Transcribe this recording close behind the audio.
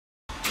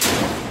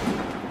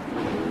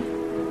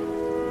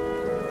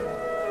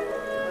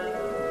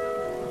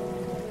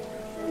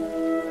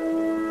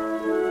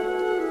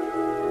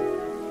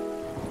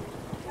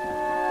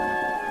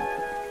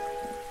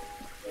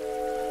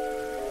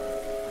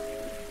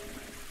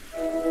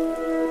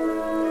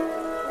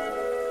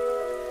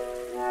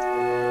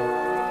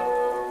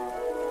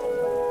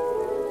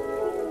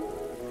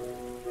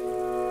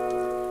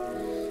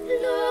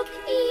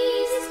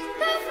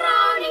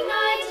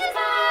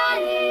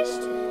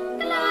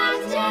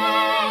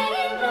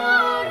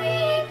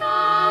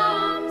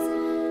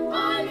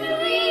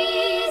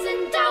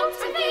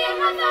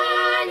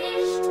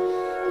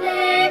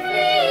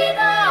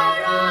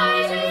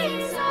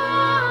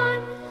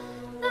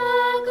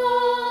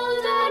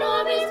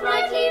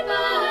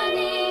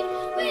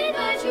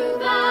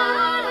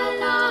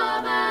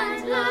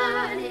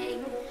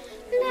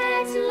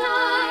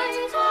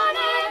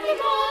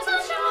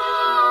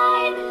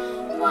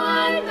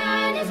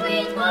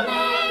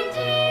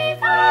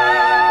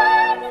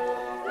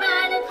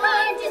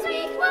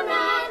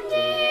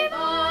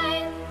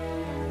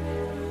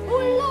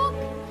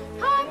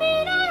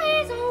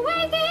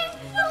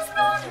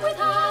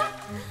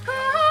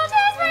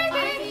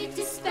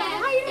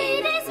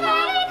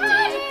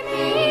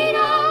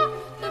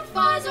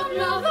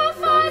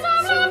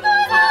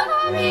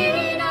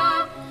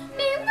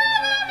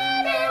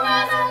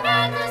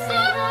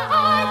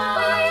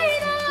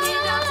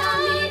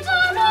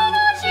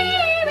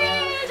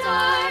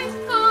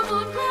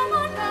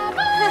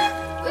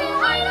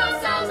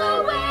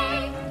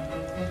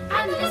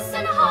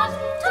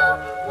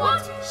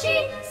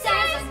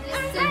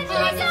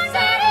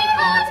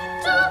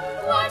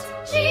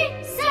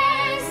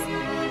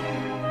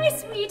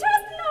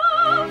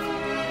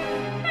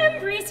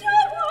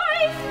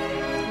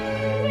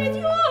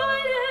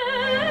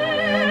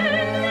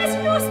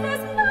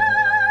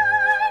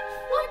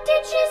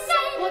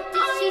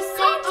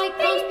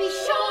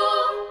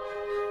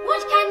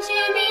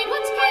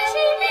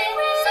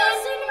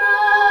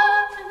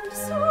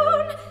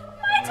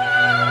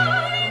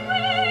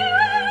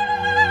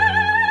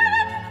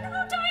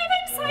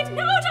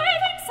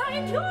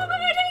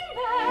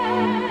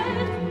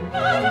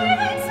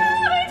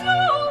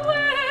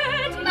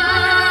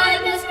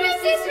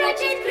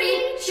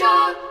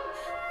Pamina.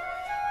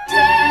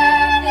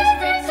 Death is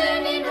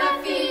written in her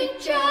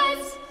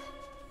features.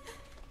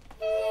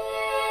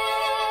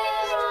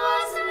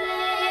 Hero's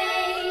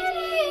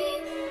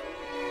lady,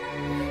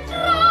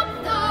 drop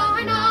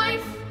the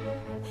knife.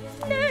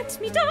 Let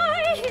me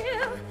die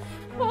here.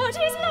 What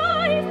is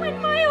life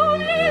when my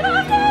only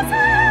love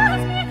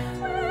deserts me?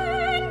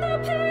 When the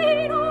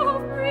pain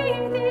of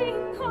breathing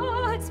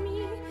cards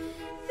me.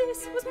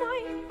 This was my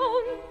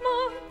own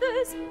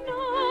mother's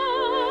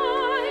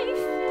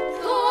knife.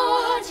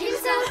 God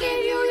himself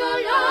gave you your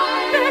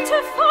life.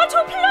 Better far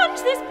to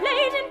plunge this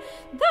blade in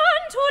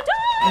than to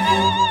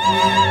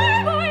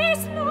die by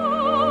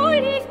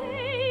slowly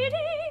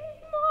fading.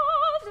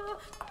 Mother,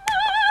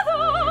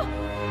 mother,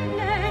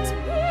 let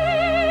me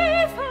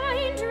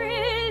find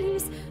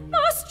release.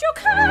 Must your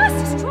curse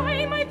destroy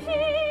my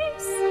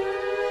peace?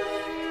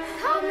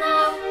 Come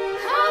now,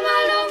 come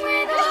along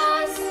with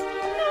us.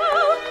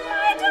 Now,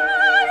 my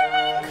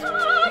darling,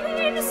 come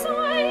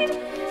inside.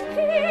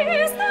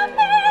 Here's the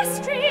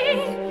mystery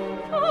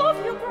of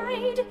your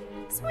bride,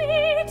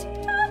 sweet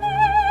to me.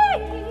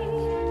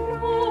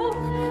 No,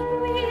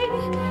 we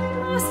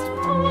must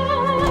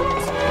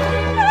part,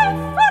 live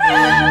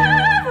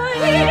forever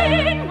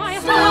in my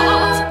heart.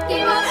 Stop,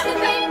 give us the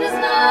faithless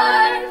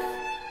knife.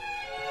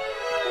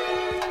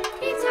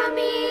 It's a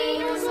me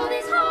who saw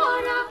this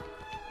horror.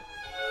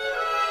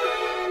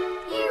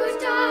 He would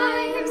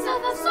die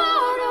himself of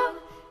sorrow.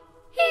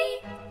 He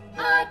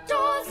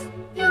adores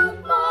you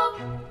more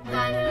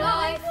than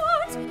life.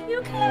 What?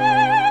 You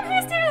claim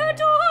he still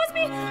adores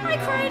me? I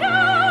cried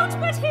out,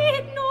 but he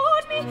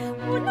ignored me,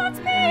 would not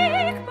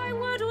speak by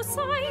word or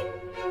sign.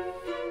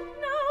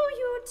 Now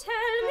you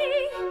tell me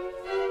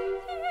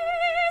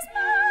he's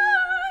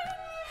mine.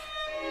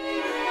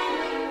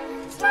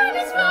 Time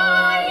is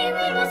flying,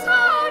 we must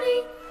hurry.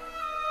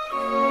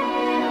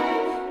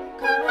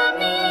 Come from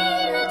me,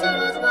 little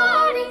Lord's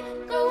body.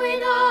 Go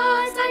with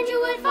us, and you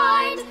will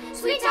find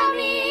sweet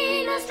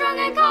Pamina, strong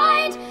and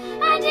kind,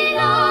 and he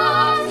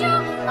loves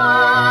you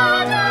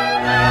more than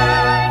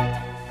life.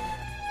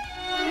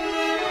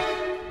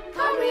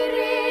 Come, we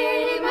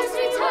really must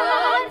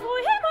return. For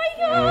him I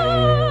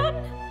yearn.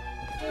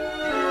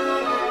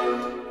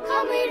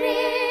 Come, we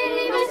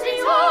really must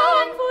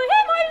return. For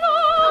him I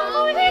long.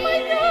 For him I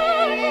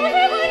yearn. For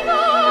him I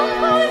long.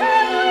 For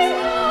him I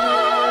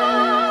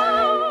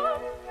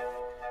long.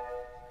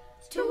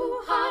 Two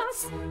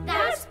hearts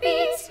that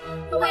beat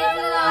with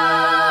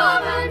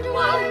love and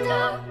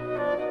wonder.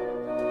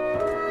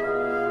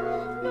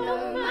 No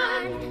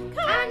man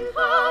can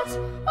part